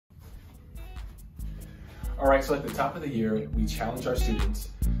All right, so at the top of the year, we challenge our students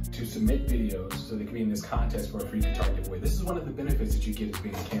to submit videos so they can be in this contest for a free guitar giveaway. This is one of the benefits that you get as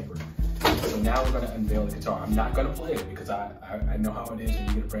being a camper. So now we're gonna unveil the guitar. I'm not gonna play it because I know how it is when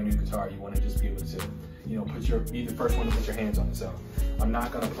you get a brand new guitar. You wanna just be able to, you know, be the first one to put your hands on it. So I'm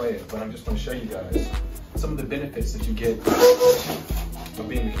not gonna play it, but I'm just gonna show you guys some of the benefits that you get from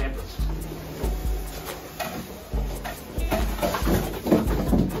being a camper.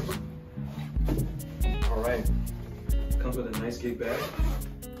 All right, comes with a nice gig bag.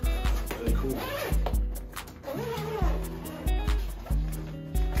 Really cool.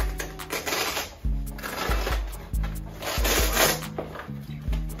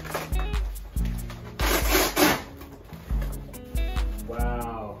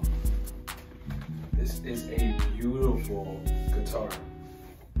 Wow, this is a beautiful guitar.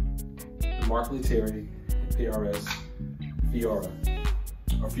 The Mark Lettieri PRS Fiore,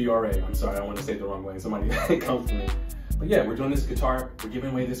 or Fiore, I'm sorry, I don't want to say it the wrong way, somebody come for me. But yeah, we're doing this guitar, we're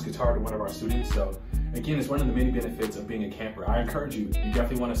giving away this guitar to one of our students. So again, it's one of the many benefits of being a camper. I encourage you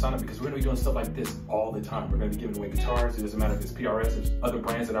definitely want to sign up because we're gonna be doing stuff like this all the time. We're gonna be giving away guitars. It doesn't matter if it's PRS, there's other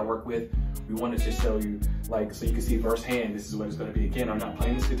brands that I work with. We want to just show you, like, so you can see firsthand, this is what it's gonna be. Again, I'm not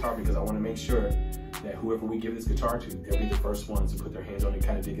playing this guitar because I want to make sure that whoever we give this guitar to, they'll be the first ones to put their hands on it,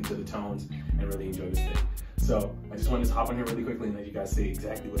 kind of dig into the tones and really enjoy this thing. So I just wanted to hop on here really quickly and let you guys see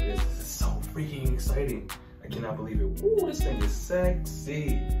exactly what it is. This is so freaking exciting. I cannot believe it. Ooh, this thing is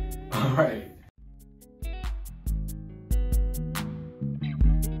sexy. All right.